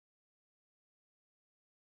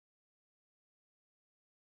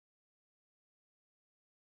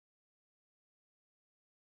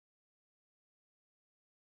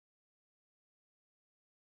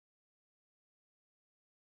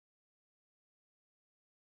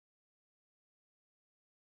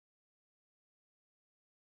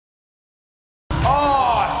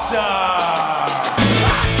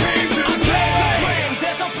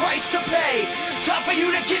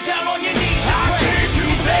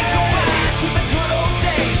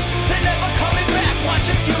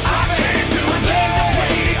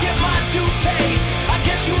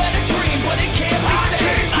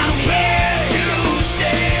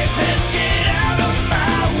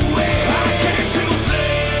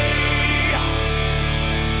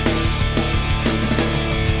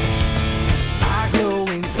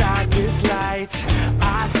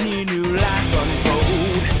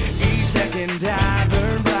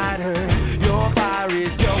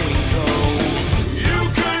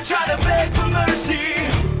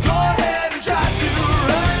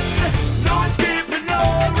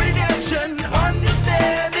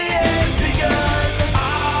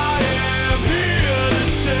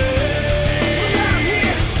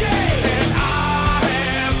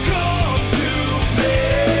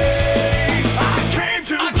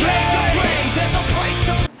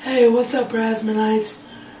What's up, Razmanites,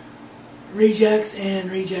 rejects,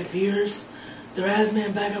 and reject viewers? The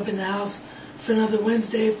Razman back up in the house for another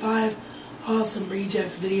Wednesday 5 awesome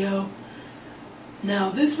rejects video. Now,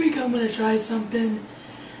 this week I'm going to try something,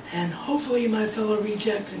 and hopefully my fellow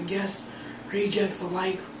rejects and guest rejects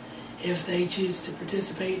alike, if they choose to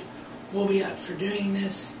participate, will be up for doing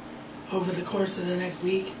this over the course of the next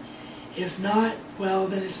week. If not, well,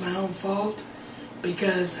 then it's my own fault,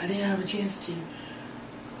 because I didn't have a chance to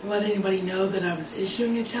let anybody know that I was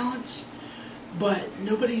issuing a challenge. But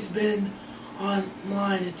nobody's been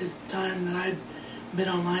online at the time that I've been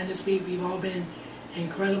online this week. We've all been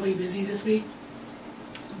incredibly busy this week.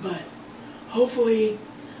 But hopefully,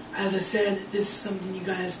 as I said, this is something you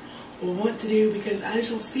guys will want to do, because as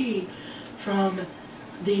you'll see from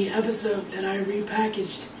the episode that I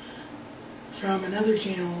repackaged from another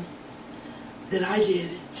channel that I did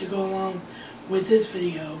to go along with this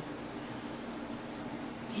video,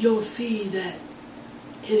 you'll see that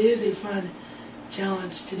it is a fun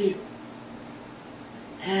challenge to do.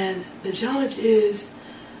 And the challenge is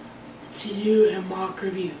to do a mock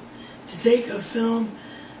review. To take a film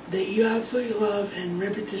that you absolutely love and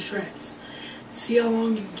rip it to shreds. See how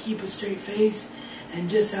long you can keep a straight face and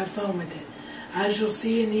just have fun with it. As you'll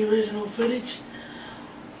see in the original footage,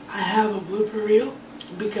 I have a blooper reel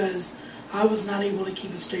because I was not able to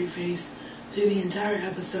keep a straight face through the entire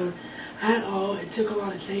episode at all. It took a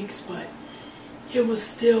lot of takes, but it was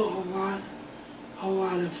still a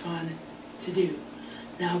lot of fun to do.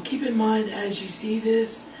 Now, keep in mind as you see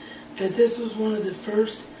this, that this was one of the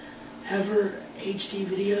first ever HD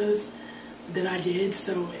videos that I did,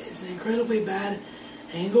 so it's an incredibly bad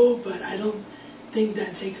angle, but I don't think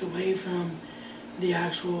that takes away from the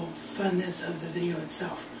actual funness of the video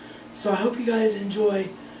itself. So I hope you guys enjoy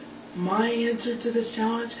my answer to this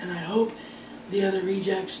challenge, and I hope the other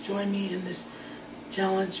rejects join me in this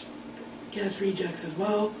challenge, guest rejects as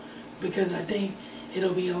well, because I think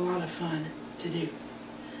it'll be a lot of fun to do.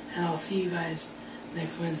 And I'll see you guys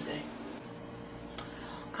next Wednesday.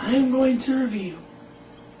 I am going to review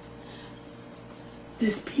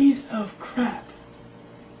this piece of crap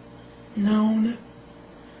known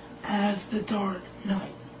as The Dark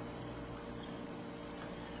Knight.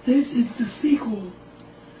 This is the sequel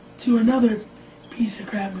to another piece of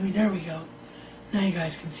crap movie. There we go. Now you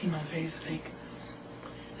guys can see my face, I think.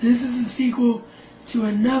 This is a sequel to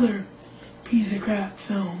another piece of crap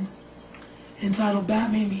film entitled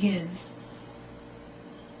Batman Begins.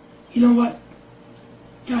 You know what,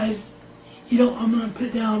 guys? I'm going to put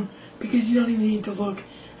it down, because you don't even need to look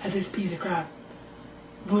at this piece of crap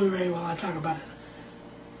Blu-ray while I talk about it.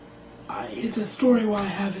 It's a story why I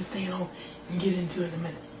have this thing, and I'll get into it in a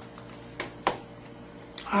minute.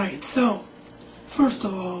 Alright, so, first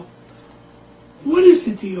of all, what is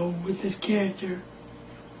the deal with this character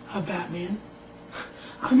of Batman?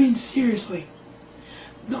 I mean, seriously,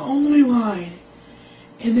 the only line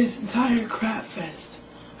in this entire crap fest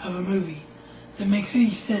of a movie that makes any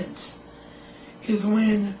sense is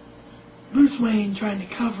when Bruce Wayne, trying to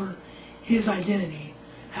cover his identity,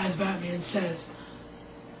 as Batman says,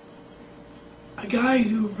 a guy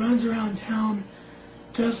who runs around town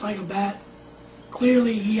dressed like a bat,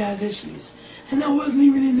 clearly he has issues. And that wasn't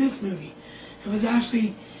even in this movie. It was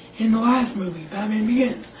actually in the last movie, Batman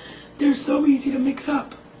Begins. They're so easy to mix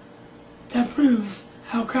up. That proves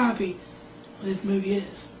how crappy this movie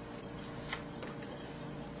is.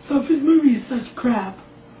 So if this movie is such crap,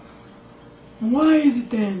 why is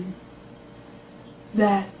it then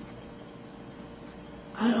that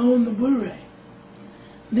I own the Blu-ray?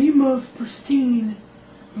 The most pristine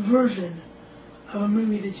version of a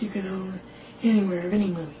movie that you can own anywhere, of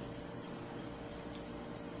any movie.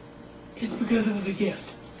 It's because it was a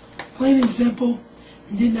gift. Plain and simple,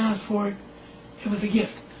 didn't ask for it, it was a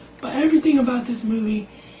gift. But everything about this movie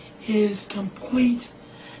is complete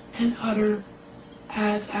and utter,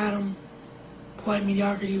 as Adam, polite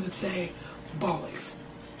mediocrity, would say, bollocks.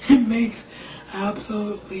 It makes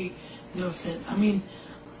absolutely no sense. I mean,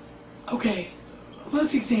 okay,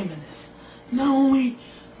 let's examine this. Not only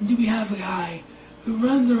do we have a guy who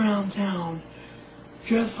runs around town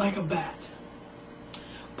dressed like a bat,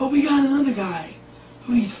 but we got another guy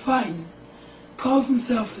who he's fighting, calls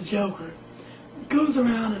himself the Joker, goes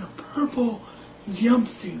around in a purple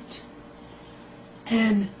jumpsuit,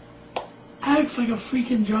 and acts like a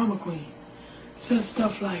freaking drama queen. Says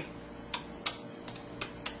stuff like,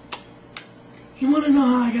 "You want to know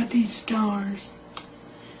how I got these scars?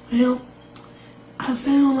 Well, I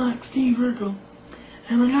sound like Steve Urkel,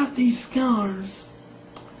 and I got these scars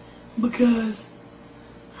because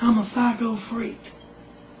I'm a psycho freak."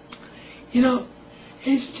 You know,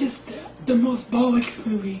 it's just the most bollocks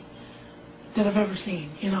movie that I've ever seen.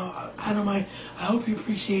 You know, I hope you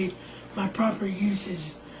appreciate my proper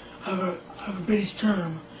usage of a British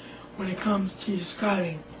term when it comes to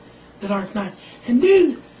describing The Dark Knight. And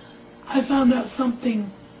then I found out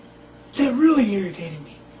something that really irritated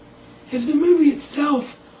me. If the movie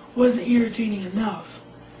itself wasn't irritating enough,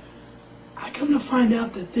 I come to find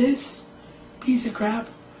out that this piece of crap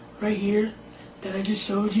right here that I just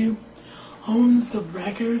showed you owns the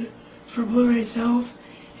record for Blu-ray sales.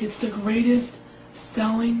 It's the greatest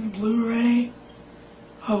selling Blu-ray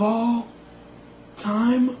of all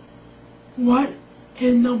time. What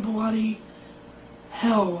in the bloody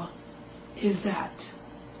hell is that?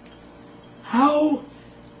 How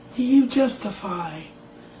do you justify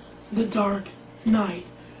The Dark Knight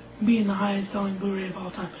being the highest selling Blu-ray of all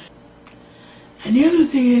time? And the other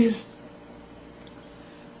thing is,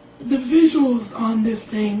 the visuals on this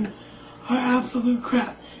thing are absolute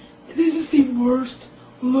crap. This is the worst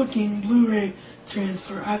looking Blu-ray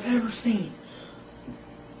transfer I've ever seen.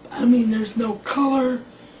 I mean, there's no color,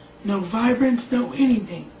 no vibrance, no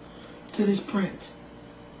anything to this print.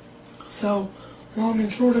 So, long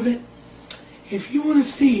and short of it, if you want to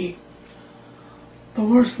see the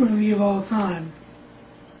worst movie of all time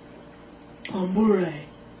on Blu-ray,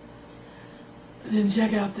 then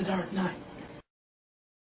check out The Dark Knight.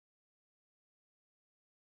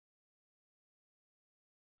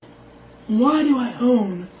 Why do I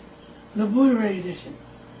own the Blu-ray edition?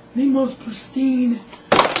 The most pristine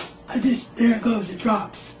edition. There it goes, it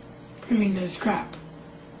drops, proving that it's crap.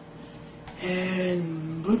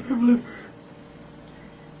 And blooper blooper.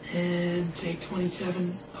 And take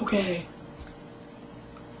 27. Okay.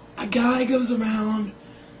 A guy goes around,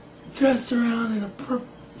 dressed around in a purple.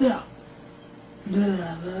 Yeah. Na na na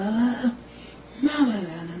na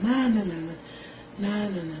na na na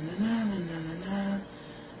na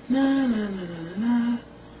na na na na.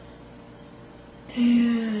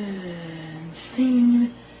 And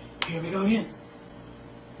scene. Here we go again.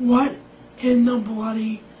 What in the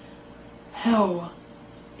bloody hell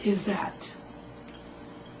is that?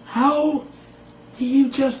 How do you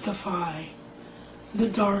justify The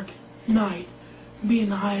Dark Knight being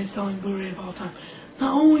the highest selling Blu-ray of all time?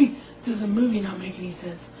 Not only does the movie not make any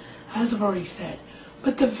sense, as I've already said,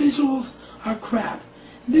 but the visuals are crap.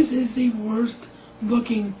 This is the worst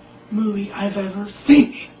looking movie I've ever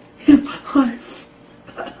seen in my life.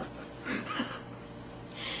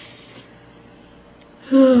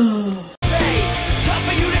 Oh.